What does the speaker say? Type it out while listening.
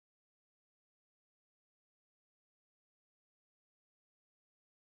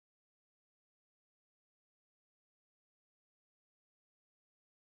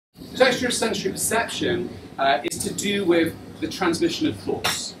Textual sensory perception is to do with the transmission of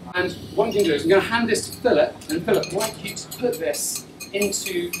thoughts. And what I'm going to do is I'm going to hand this to Philip, and Philip, I'd like you to put this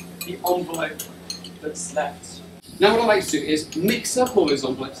into the envelope that's left. Now what I'd like to do is mix up all those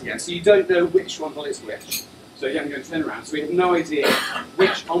envelopes again, so you don't know which one is which. So again, I'm going to turn around, so we have no idea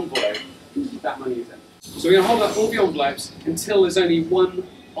which envelope that money is in. So we're going to hold up all the envelopes until there's only one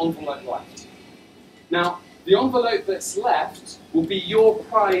envelope left. Now, the envelope that's left will be your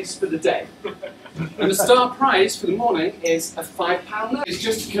prize for the day. And the star prize for the morning is a £5 note. It's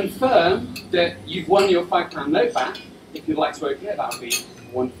just to confirm that you've won your £5 note back. If you'd like to open it, that would be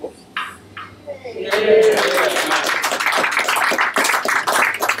wonderful. I'm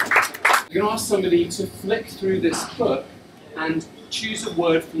going to ask somebody to flick through this book and choose a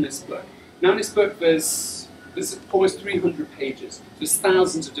word from this book. Now in this book there's almost 300 pages. There's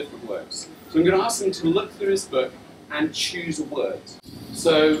thousands of different words. So I'm going to ask them to look through this book and choose a word.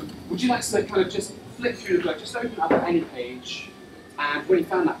 So would you like to kind of just flick through the book, just open up any page, and when you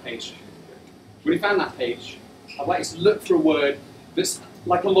found that page, I'd like you to look for a word that's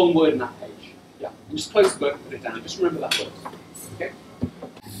like a long word in that page. Yeah. And just close the book and put it down. Just remember that word. Okay?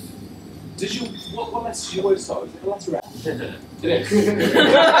 What letter does your word start with? Is it the letter F? It is.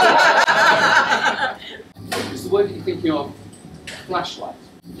 Is the word that you're thinking of flashlight?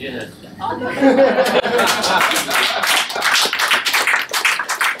 Yeah.